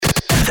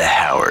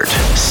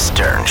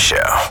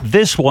Show.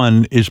 This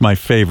one is my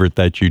favorite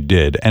that you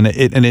did, and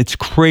it's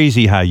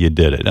crazy how you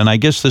did it. And I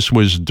guess this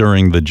was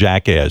during the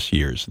Jackass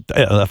years.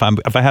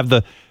 If I have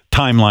the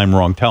timeline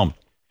wrong, tell me.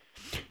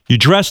 You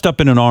dressed up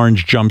in an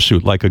orange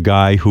jumpsuit like a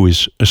guy who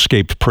has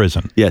escaped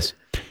prison. Yes.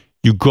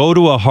 You go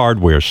to a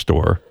hardware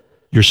store.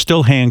 You're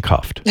still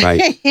handcuffed.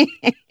 Right.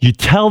 You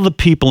tell the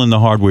people in the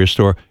hardware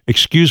store,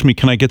 excuse me,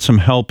 can I get some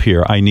help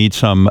here? I need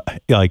some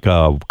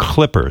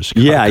clippers.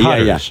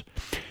 Cutters.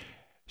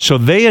 So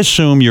they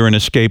assume you're an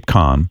escape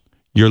con.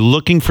 You're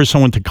looking for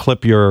someone to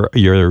clip your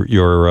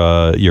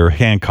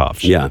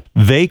handcuffs. Yeah.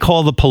 They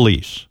call the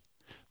police.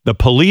 The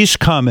police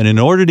come, and in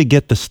order to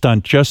get the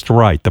stunt just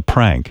right, the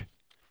prank,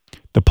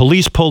 the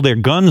police pull their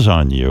guns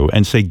on you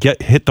and say,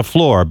 hit the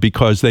floor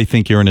because they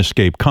think you're an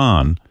escape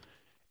con.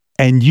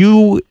 And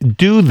you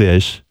do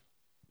this,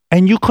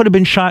 and you could have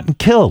been shot and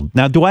killed.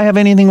 Now, do I have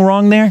anything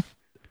wrong there?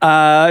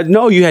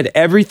 No, you had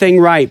everything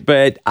right,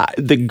 but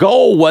the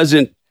goal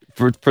wasn't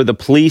for the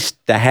police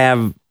to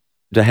have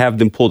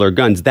them pull their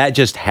guns. That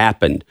just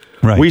happened.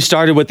 Right. We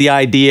started with the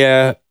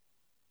idea.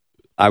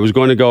 I was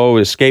going to go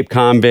escape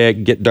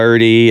convict, get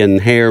dirty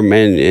and hair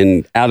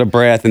and out of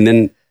breath, and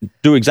then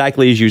do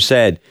exactly as you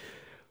said.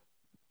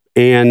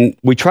 And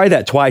we tried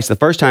that twice. The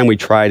first time we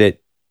tried it,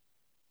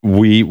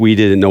 we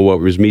didn't know what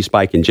was me,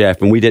 Spike, and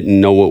Jeff, and we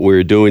didn't know what we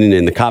were doing,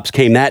 and the cops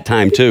came that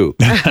time too.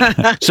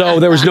 So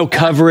there was no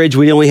coverage.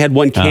 We only had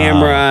one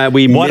camera.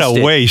 What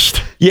a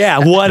waste. Yeah,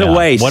 what a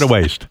waste. What a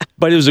waste.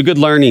 But it was a good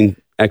learning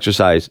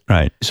exercise.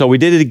 Right. So we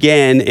did it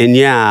again,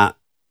 and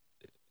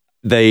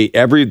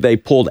they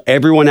pulled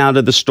everyone out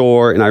of the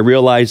store, and I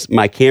realized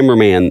my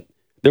cameraman,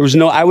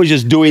 I was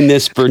just doing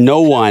this for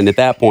no one at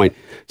that point.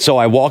 So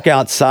I walk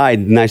outside,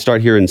 and I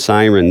start hearing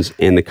sirens,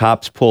 and the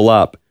cops pull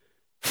up,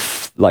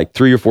 like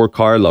 3 or 4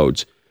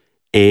 carloads.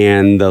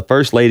 And the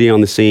first lady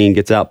on the scene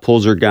gets out,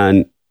 pulls her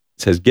gun,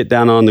 says, get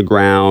down on the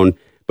ground.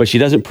 But she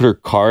doesn't put her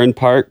car in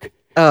park.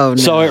 Oh, no.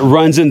 So it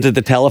runs into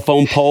the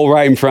telephone pole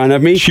right in front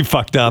of me. She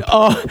fucked up.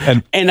 Oh,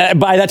 and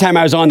by that time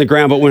I was on the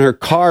ground. But when her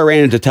car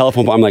ran into the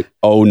telephone pole, I'm like,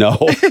 oh no.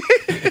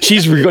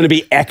 She's going to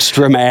be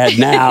extra mad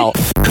now.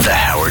 The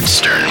Howard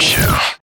Stern Show.